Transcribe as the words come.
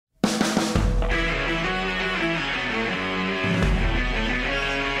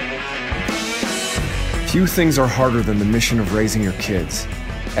Few things are harder than the mission of raising your kids.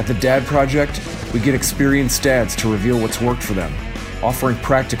 At the Dad Project, we get experienced dads to reveal what's worked for them, offering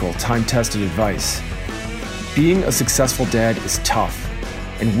practical, time-tested advice. Being a successful dad is tough,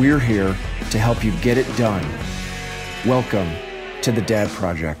 and we're here to help you get it done. Welcome to the Dad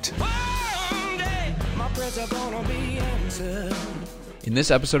Project. In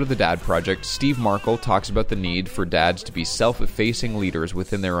this episode of the Dad Project, Steve Markel talks about the need for dads to be self-effacing leaders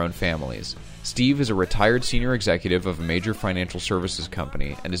within their own families. Steve is a retired senior executive of a major financial services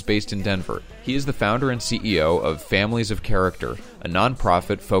company and is based in Denver. He is the founder and CEO of Families of Character, a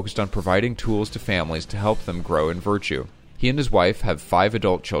nonprofit focused on providing tools to families to help them grow in virtue. He and his wife have 5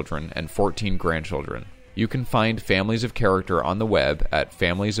 adult children and 14 grandchildren. You can find Families of Character on the web at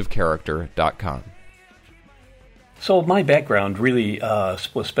familiesofcharacter.com. So my background really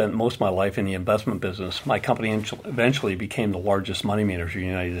was spent most of my life in the investment business. My company eventually became the largest money manager in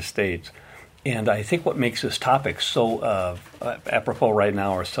the United States. And I think what makes this topic so apropos right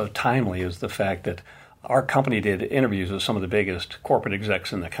now or so timely is the fact that our company did interviews with some of the biggest corporate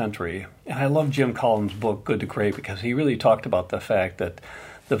execs in the country. And I love Jim Collins' book, Good to Great, because he really talked about the fact that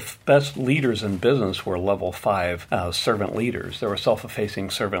the best leaders in business were level 5 servant leaders. They were self-effacing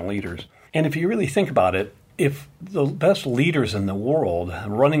servant leaders. And if you really think about it, if the best leaders in the world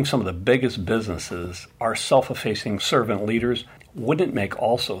running some of the biggest businesses are self-effacing servant leaders, wouldn't it make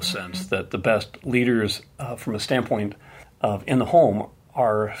also sense that the best leaders from a standpoint of in the home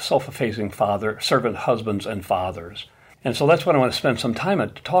are self-effacing servant husbands and fathers? And so that's what I want to spend some time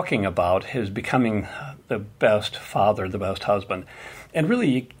talking about, is becoming the best father, the best husband. And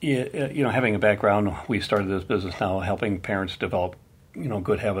really, having a background, we started this business now helping parents develop,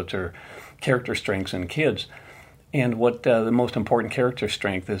 good habits or character strengths in kids. And what the most important character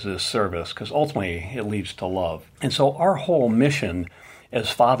strength is service, because ultimately it leads to love. And so our whole mission as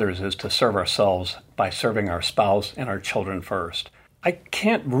fathers is to serve ourselves by serving our spouse and our children first. I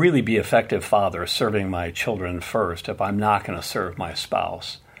can't really be an effective father serving my children first if I'm not going to serve my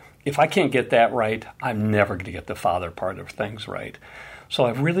spouse. If I can't get that right, I'm never going to get the father part of things right. So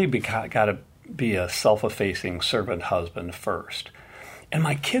I've really got to be a self-effacing servant husband first. And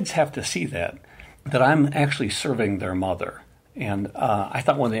my kids have to see that I'm actually serving their mother. And I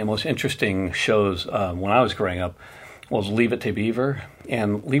thought one of the most interesting shows when I was growing up was Leave It to Beaver.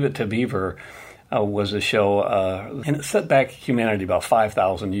 And Leave It to Beaver was a show, and it set back humanity about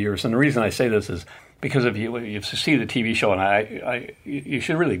 5,000 years. And the reason I say this is because if you see the TV show, and you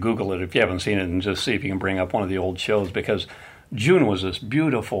should really Google it if you haven't seen it, and just see if you can bring up one of the old shows, because June was this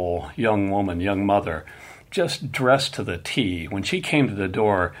beautiful young woman, young mother, just dressed to the T. When she came to the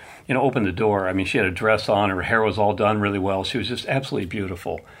door, opened the door, she had a dress on, her hair was all done really well. She was just absolutely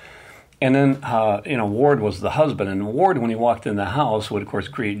beautiful. And then, Ward was the husband. And Ward, when he walked in the house, would, of course,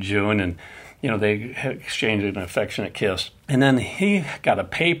 greet June. And, they exchanged an affectionate kiss. And then he got a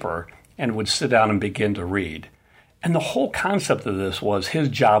paper and would sit down and begin to read. And the whole concept of this was his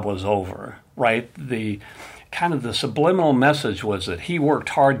job was over, right? The subliminal message was that he worked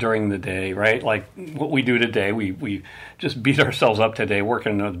hard during the day, right? Like what we do today, we just beat ourselves up today,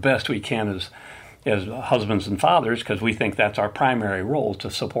 working the best we can as husbands and fathers, because we think that's our primary role,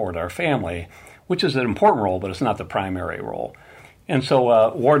 to support our family, which is an important role, but it's not the primary role. And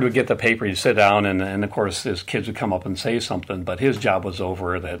so Ward would get the paper, he'd sit down, and of course his kids would come up and say something, but his job was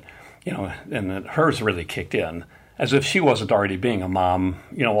over, and that hers really kicked in, as if she wasn't already being a mom,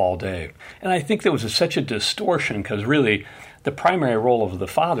 all day. And I think there was such a distortion, because really the primary role of the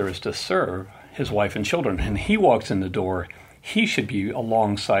father is to serve his wife and children. And he walks in the door, he should be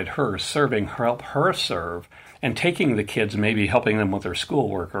alongside her, serving her, help her serve, and taking the kids, maybe helping them with their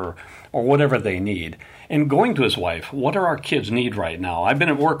schoolwork or whatever they need. And going to his wife, what do our kids need right now? I've been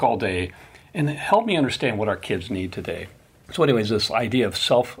at work all day, and help me understand what our kids need today. So anyways, this idea of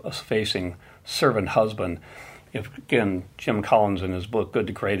self-effacing servant husband, if, again, Jim Collins in his book, Good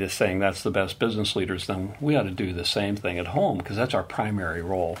to Great, is saying that's the best business leaders, then we ought to do the same thing at home, because that's our primary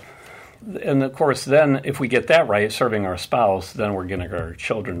role. And, of course, then if we get that right, serving our spouse, then we're getting our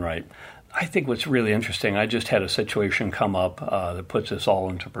children right. I think what's really interesting, I just had a situation come up that puts this all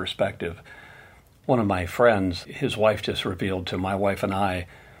into perspective. One of my friends, his wife just revealed to my wife and I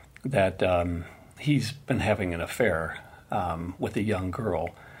that he's been having an affair with a young girl.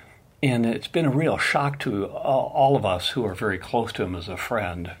 And it's been a real shock to all of us who are very close to him as a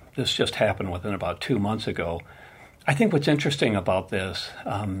friend. This just happened within about 2 months ago. I think what's interesting about this,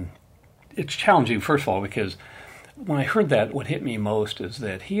 it's challenging, first of all, because when I heard that, what hit me most is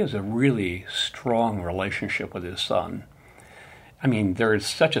that he has a really strong relationship with his son. There is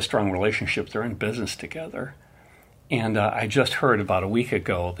such a strong relationship. They're in business together. And I just heard about a week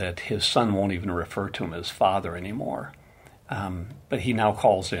ago that his son won't even refer to him as father anymore. But he now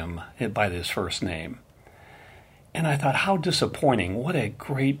calls him by his first name. And I thought, how disappointing. What a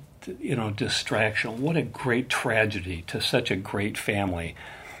great, distraction. What a great tragedy to such a great family.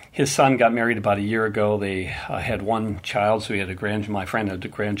 His son got married about a year ago. They had one child, so he had my friend had a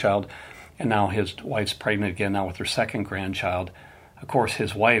grandchild. And now his wife's pregnant again now with her second grandchild. Of course,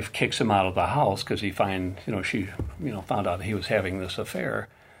 his wife kicks him out of the house because she found out he was having this affair.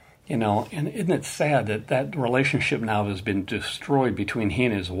 And isn't it sad that relationship now has been destroyed between he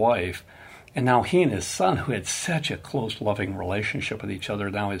and his wife, and now he and his son, who had such a close, loving relationship with each other,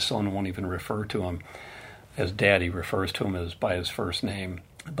 now his son won't even refer to him as Daddy, refers to him by his first name.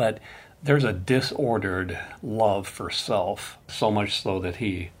 But there's a disordered love for self, so much so that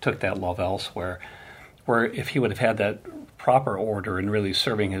he took that love elsewhere, where if he would have had that proper order in really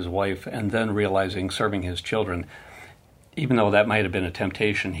serving his wife and then realizing serving his children, even though that might have been a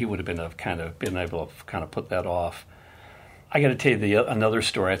temptation, he would have been able to put that off. I got to tell you another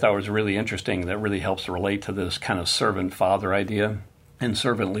story I thought was really interesting that really helps relate to this kind of servant-father idea and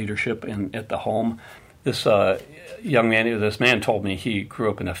servant leadership at the home. This this man told me he grew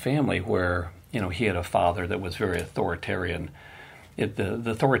up in a family where, he had a father that was very authoritarian.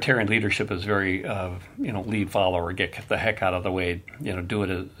 The authoritarian leadership is very, lead follower, get the heck out of the way, do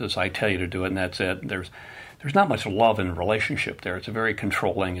it as I tell you to do it, and that's it. There's not much love in relationship there. It's very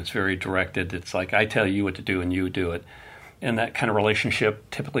controlling. It's very directed. It's like I tell you what to do and you do it. In that kind of relationship,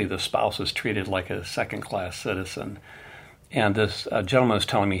 typically the spouse is treated like a second-class citizen. And this gentleman was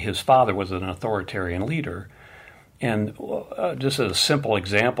telling me his father was an authoritarian leader. And just as a simple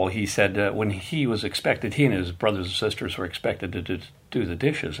example, he said when he and his brothers and sisters were expected to do the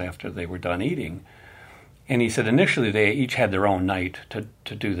dishes after they were done eating. And he said initially they each had their own night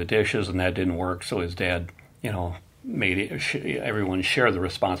to do the dishes, and that didn't work. So his dad, made everyone share the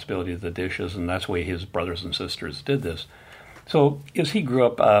responsibility of the dishes, and that's the way his brothers and sisters did this. So as he grew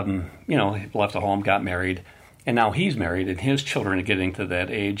up, he left the home, got married, and now he's married, and his children are getting to that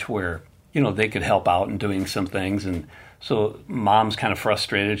age where they could help out in doing some things. And so mom's kind of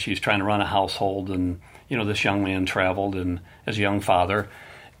frustrated. She's trying to run a household, and, this young man traveled and as a young father.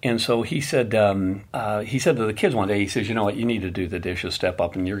 And so he said to the kids one day, he says, you know what, you need to do the dishes, step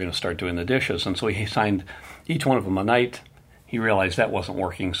up, and you're going to start doing the dishes. And so he assigned each one of them a night. He realized that wasn't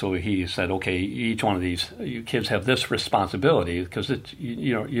working, so he said, okay, each one of these you kids have this responsibility because it's,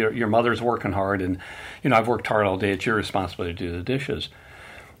 your mother's working hard, and, I've worked hard all day. It's your responsibility to do the dishes.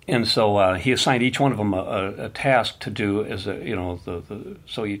 And so he assigned each one of them a task to do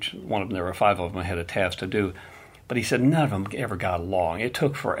so each one of them, there were 5 of them, had a task to do. But he said none of them ever got along. It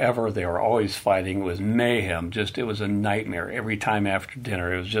took forever. They were always fighting. It was mayhem. It was a nightmare every time after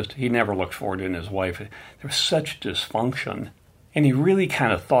dinner. It was just, he never looked forward to it, and his wife. There was such dysfunction. And he really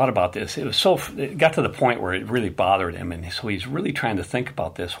kind of thought about this. It got to the point where it really bothered him. And so he's really trying to think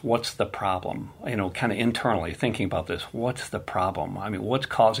about this. What's the problem? Kind of internally thinking about this. What's the problem? I mean, what's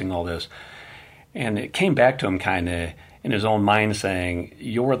causing all this? And it came back to him kind of in his own mind saying,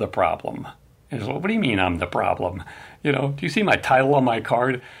 you're the problem. And he's like, what do you mean I'm the problem? Do you see my title on my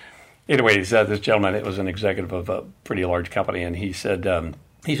card? Anyways, this gentleman, it was an executive of a pretty large company, and he said, I'm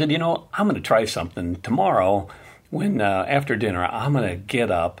going to try something tomorrow. When after dinner, I'm going to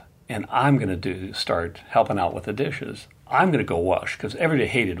get up and I'm going to start helping out with the dishes. I'm going to go wash because everybody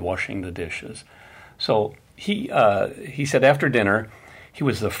hated washing the dishes. So he said after dinner, he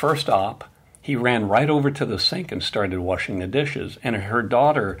was the first op. He ran right over to the sink and started washing the dishes. And his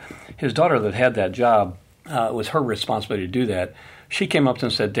daughter that had that job, it was her responsibility to do that. She came up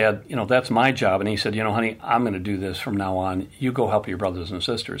and said, Dad, that's my job. And he said, honey, I'm going to do this from now on. You go help your brothers and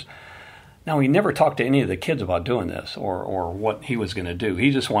sisters. Now, he never talked to any of the kids about doing this or what he was going to do.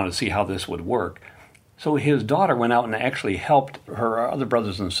 He just wanted to see how this would work. So his daughter went out and actually helped her other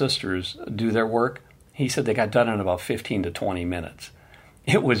brothers and sisters do their work. He said they got done in about 15 to 20 minutes.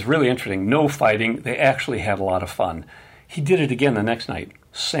 It was really interesting. No fighting. They actually had a lot of fun. He did it again the next night.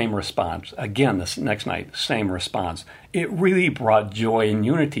 Same response. Again the next night. Same response. It really brought joy and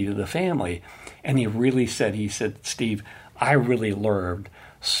unity to the family. And he said, Steve, I really learned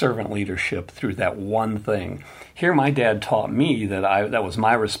servant leadership through that one thing. Here, my dad taught me that was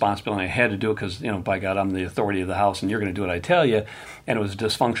my responsibility. I had to do it because, by God, I'm the authority of the house, and you're going to do what I tell you. And it was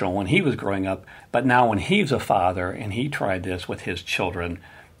dysfunctional when he was growing up. But now when he's a father and he tried this with his children,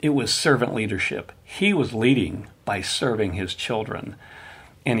 it was servant leadership. He was leading by serving his children.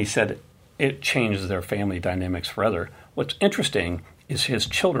 And he said it changed their family dynamics forever. What's interesting is his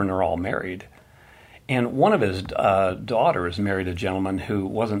children are all married. And one of his daughters married a gentleman who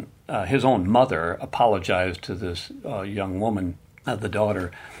wasn't, his own mother apologized to this young woman, the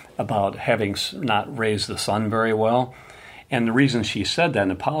daughter, about having not raised the son very well. And the reason she said that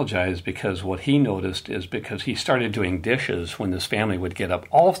and apologized because what he noticed is because he started doing dishes when this family would get up.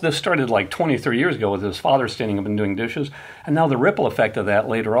 All of this started like 20, 30 years ago with his father standing up and doing dishes. And now the ripple effect of that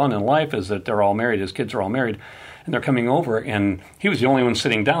later on in life is that they're all married, his kids are all married, and they're coming over. And he was the only one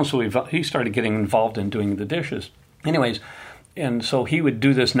sitting down, so he started getting involved in doing the dishes. Anyways, and so he would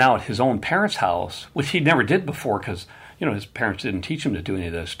do this now at his own parents' house, which he never did before because, his parents didn't teach him to do any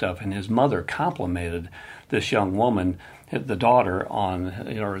of this stuff. And his mother complimented this young woman, the daughter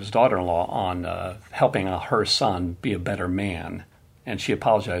or his daughter-in-law on helping her son be a better man. And she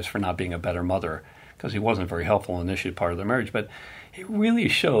apologized for not being a better mother because he wasn't very helpful in this part of their marriage. But it really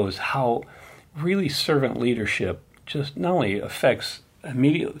shows how really servant leadership just not only affects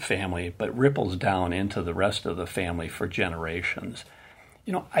immediate family, but ripples down into the rest of the family for generations.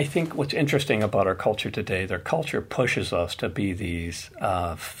 I think what's interesting about our culture today, their culture pushes us to be these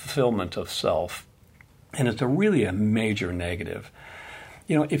fulfillment of self. And it's really a major negative.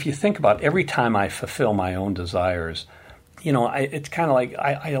 If you think about every time I fulfill my own desires, it's kind of like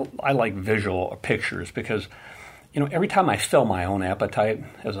I like visual pictures because, every time I fill my own appetite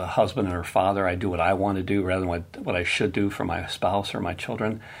as a husband or father, I do what I want to do rather than what I should do for my spouse or my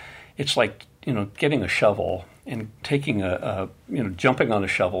children. It's like, getting a shovel and taking jumping on a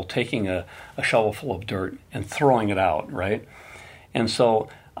shovel, taking a shovel full of dirt and throwing it out, right? And so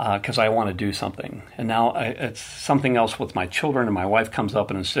because I want to do something. And now it's something else with my children, and my wife comes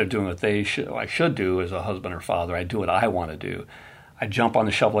up, and instead of doing what I should do as a husband or father, I do what I want to do. I jump on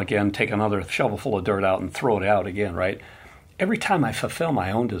the shovel again, take another shovel full of dirt out, and throw it out again, right? Every time I fulfill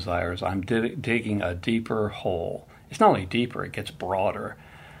my own desires, I'm digging a deeper hole. It's not only deeper, it gets broader.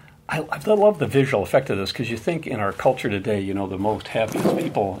 I love the visual effect of this because you think in our culture today, the most happiest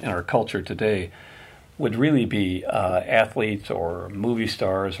people in our culture today would really be athletes or movie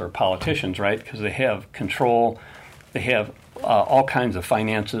stars or politicians, right? Because they have control, they have all kinds of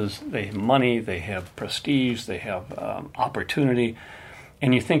finances, they have money, they have prestige, they have opportunity,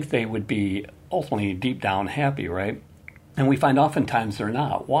 and you think they would be ultimately deep down happy, right? And we find oftentimes they're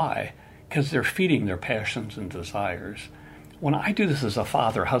not. Why? Because they're feeding their passions and desires. When I do this as a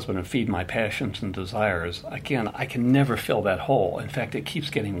father, husband, and feed my passions and desires, again, I can never fill that hole. In fact, it keeps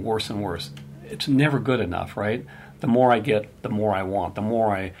getting worse and worse. It's never good enough, right? The more I get, the more I want. The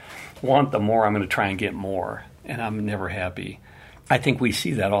more I want, the more I'm going to try and get more, and I'm never happy. I think we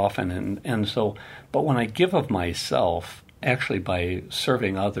see that often, and so, but when I give of myself, actually by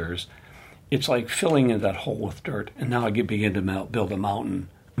serving others, it's like filling in that hole with dirt, and now I begin to build a mountain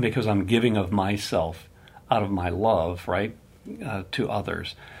because I'm giving of myself out of my love, right, to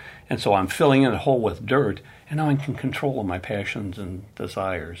others. And so I'm filling in a hole with dirt, and now I can control my passions and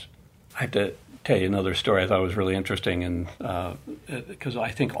desires. I have to tell you another story I thought was really interesting, and because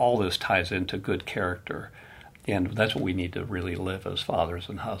I think all this ties into good character, and that's what we need to really live as fathers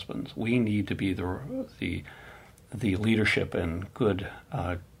and husbands. We need to be the leadership and good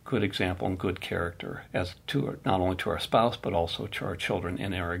example and good character as to not only to our spouse but also to our children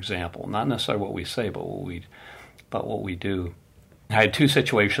in our example. Not necessarily what we say, but what we do. I had two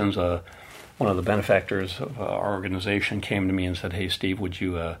situations. One of the benefactors of our organization came to me and said, "Hey, Steve, would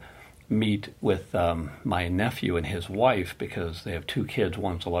you meet with my nephew and his wife because they have two kids,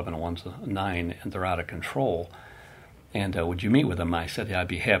 one's 11 and one's 9, and they're out of control. And would you meet with them?" I said, "Yeah, I'd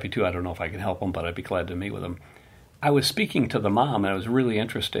be happy to. I don't know if I can help them, but I'd be glad to meet with them." I was speaking to the mom, and it was really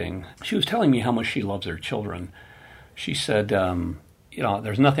interesting. She was telling me how much she loves her children. She said,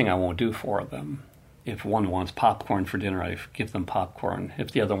 there's nothing I won't do for them. If one wants popcorn for dinner, I give them popcorn.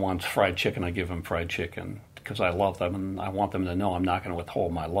 If the other wants fried chicken, I give them fried chicken because I love them and I want them to know I'm not going to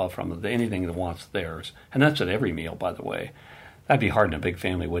withhold my love from them. Anything that wants theirs. And that's at every meal, by the way. That'd be hard in a big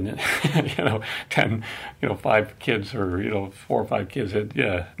family, wouldn't it? 5 kids or, 4 or 5 kids.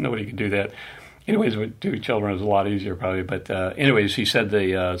 Nobody could do that. Anyways, with 2 children, it was a lot easier probably. But anyways, he said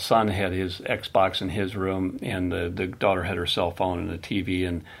the son had his Xbox in his room and the daughter had her cell phone and a TV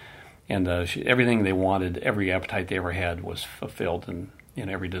and everything they wanted, every appetite they ever had was fulfilled, and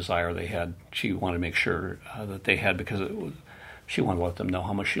every desire they had, she wanted to make sure that they had because she wanted to let them know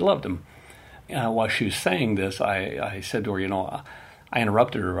how much she loved them. While she was saying this, I said to her, I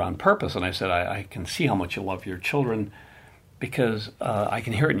interrupted her on purpose, and I said, I can see how much you love your children because I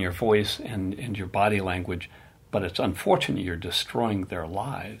can hear it in your voice and your body language, but it's unfortunate you're destroying their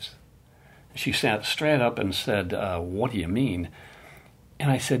lives. She sat straight up and said, "What do you mean?" And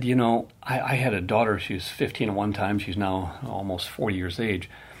I said, I had a daughter, she was 15 at one time, she's now almost 40 years of age.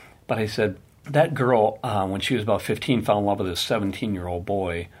 But I said, that girl, when she was about 15, fell in love with this 17-year-old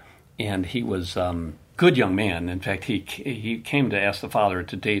boy, and he was good young man. In fact, he came to ask the father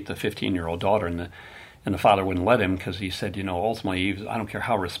to date the 15-year-old daughter, and the father wouldn't let him because he said, ultimately, I don't care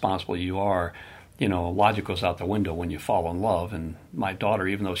how responsible you are, logic goes out the window when you fall in love. And my daughter,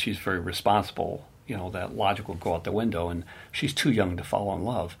 even though she's very responsible, that logic will go out the window, and she's too young to fall in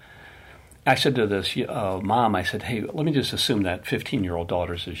love. I said to this mom, I said, hey, let me just assume that 15-year-old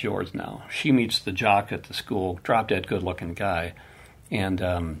daughter's is yours now. She meets the jock at the school, drop-dead good-looking guy,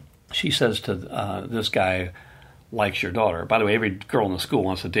 and she says to this guy, likes your daughter. By the way, every girl in the school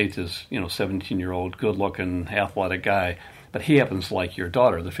wants to date this 17-year-old, good-looking, athletic guy, but he happens to like your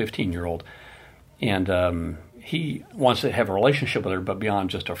daughter, the 15-year-old, and he wants to have a relationship with her, but beyond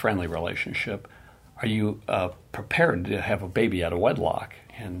just a friendly relationship. Are you prepared to have a baby out of wedlock?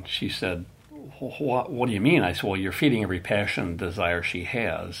 And she said, what do you mean? I said, well, you're feeding every passion and desire she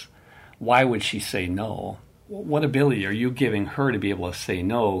has. Why would she say no? What ability are you giving her to be able to say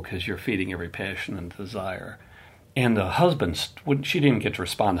no because you're feeding every passion and desire? And the husband, she didn't get to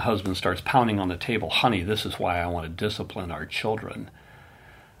respond. The husband starts pounding on the table, honey, this is why I want to discipline our children.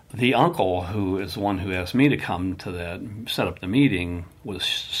 The uncle, who is the one who asked me to come to that, set up the meeting, was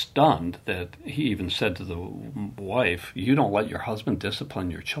stunned that he even said to the wife, you don't let your husband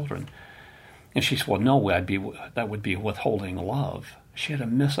discipline your children. And she said, well, no, that would be withholding love. She had a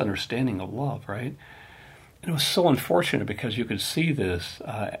misunderstanding of love, right? And it was so unfortunate because you could see this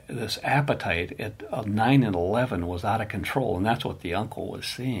appetite at 9 and 11 was out of control, and that's what the uncle was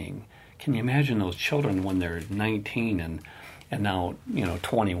seeing. Can you imagine those children when they're 19 and now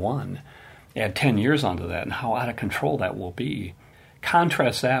 21? Add 10 years onto that, and how out of control that will be.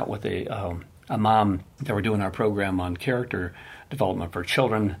 Contrast that with a mom that were doing our program on character development for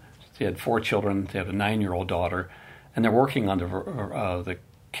children. They had 4 children. They have a 9-year-old daughter, and they're working on the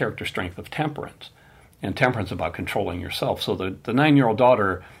character strength of temperance. And temperance is about controlling yourself. So the 9-year-old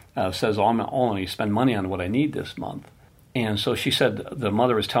daughter says, I'm only spend money on what I need this month. And so she said, the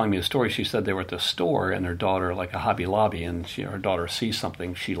mother was telling me a story. She said they were at the store and her daughter, like a Hobby Lobby, and her daughter sees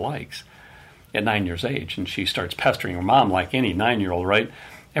something she likes at 9 years age. And she starts pestering her mom like any 9-year-old, right?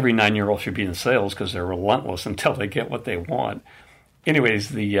 Every 9-year-old should be in sales because they're relentless until they get what they want. Anyways,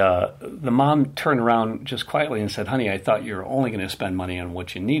 the mom turned around just quietly and said, honey, I thought you were only going to spend money on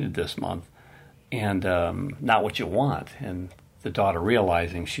what you needed this month and not what you want. And the daughter,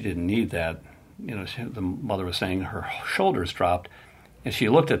 realizing she didn't need that, the mother was saying her shoulders dropped, and she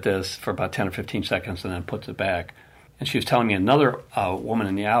looked at this for about 10 or 15 seconds and then puts it back. And she was telling me another woman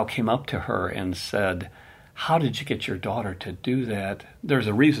in the aisle came up to her and said, how did you get your daughter to do that? There's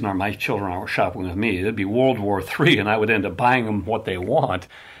a reason my children are shopping with me. It'd be World War III, and I would end up buying them what they want.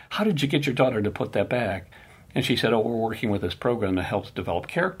 How did you get your daughter to put that back? And she said, we're working with this program that helps develop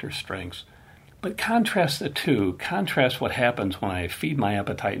character strengths. But contrast the two. Contrast what happens when I feed my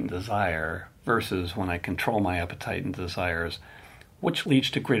appetite and desire versus when I control my appetite and desires, which leads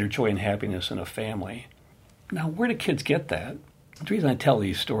to greater joy and happiness in a family. Now, where do kids get that? The reason I tell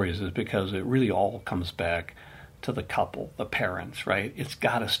these stories is because it really all comes back to the couple, the parents, right? It's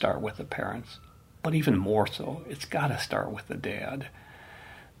got to start with the parents. But even more so, it's got to start with the dad.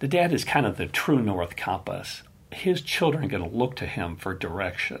 The dad is kind of the true north compass. His children are going to look to him for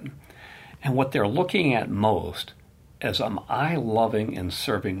direction. And what they're looking at most is, am I loving and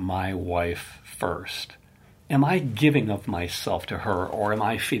serving my wife first? Am I giving of myself to her, or am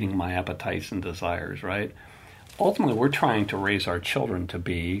I feeding my appetites and desires, right? Ultimately, we're trying to raise our children to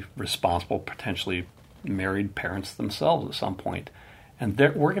be responsible, potentially married parents themselves at some point. And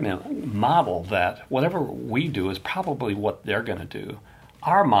we're going to model that. Whatever we do is probably what they're going to do.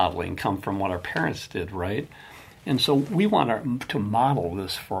 Our modeling comes from what our parents did, right? And so we want to model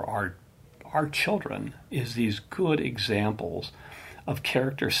this for our children, is these good examples of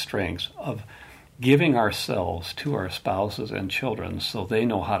character strengths, of giving ourselves to our spouses and children so they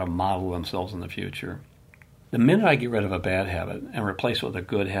know how to model themselves in the future. The minute I get rid of a bad habit and replace it with a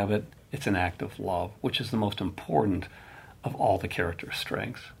good habit, it's an act of love, which is the most important of all the character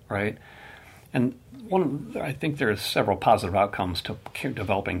strengths, right? And I think there's several positive outcomes to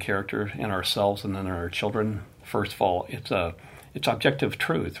developing character in ourselves and then in our children. First of all, it's objective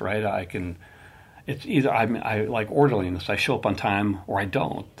truth, right? It's either I like orderliness, I show up on time, or I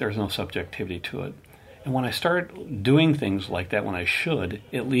don't. There's no subjectivity to it. And when I start doing things like that when I should,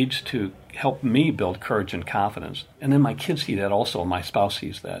 it leads to help me build courage and confidence. And then my kids see that also, and my spouse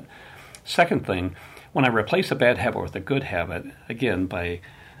sees that. Second thing, when I replace a bad habit with a good habit, again, by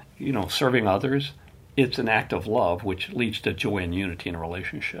serving others, it's an act of love, which leads to joy and unity in a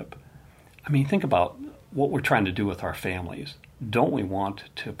relationship. I mean, think about what we're trying to do with our families. Don't we want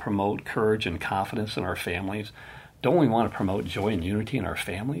to promote courage and confidence in our families? Don't we want to promote joy and unity in our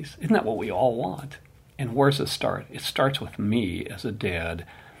families? Isn't that what we all want? And where does it start? It starts with me as a dad.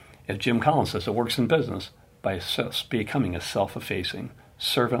 As Jim Collins says, it works in business by becoming a self-effacing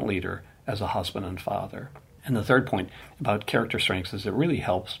servant leader as a husband and father. And the third point about character strengths is it really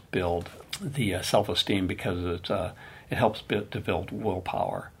helps build the self-esteem because it helps to build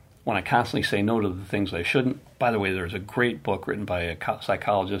willpower. When I constantly say no to the things I shouldn't, by the way, there's a great book written by a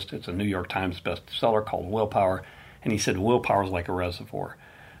psychologist. It's a New York Times bestseller called Willpower. And he said, willpower is like a reservoir.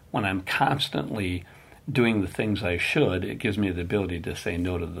 When I'm constantly doing the things I should, it gives me the ability to say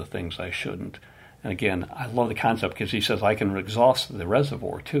no to the things I shouldn't. And again, I love the concept because he says I can exhaust the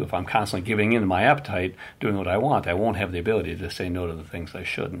reservoir too. If I'm constantly giving in to my appetite, doing what I want, I won't have the ability to say no to the things I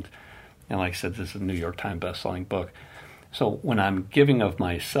shouldn't. And like I said, this is a New York Times best-selling book. So when I'm giving of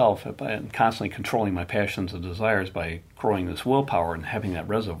myself and constantly controlling my passions and desires by growing this willpower and having that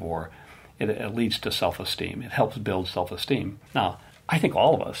reservoir, it leads to self-esteem. It helps build self-esteem. Now, I think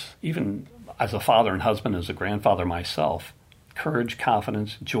all of us, even as a father and husband, as a grandfather myself, courage,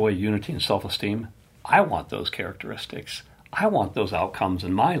 confidence, joy, unity, and self-esteem, I want those characteristics. I want those outcomes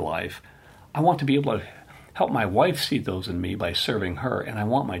in my life. I want to be able to help my wife see those in me by serving her, and I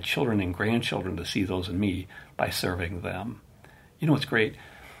want my children and grandchildren to see those in me by serving them. You know what's great?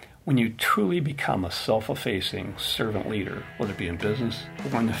 When you truly become a self-effacing servant leader, whether it be in business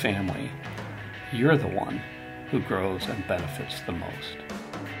or in the family, you're the one who grows and benefits the most.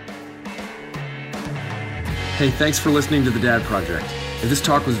 Hey, thanks for listening to The Dad Project. If this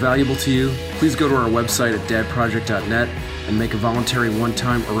talk was valuable to you, please go to our website at dadproject.net and make a voluntary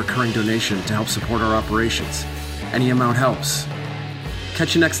one-time or recurring donation to help support our operations. Any amount helps.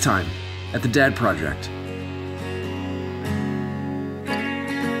 Catch you next time at The Dad Project.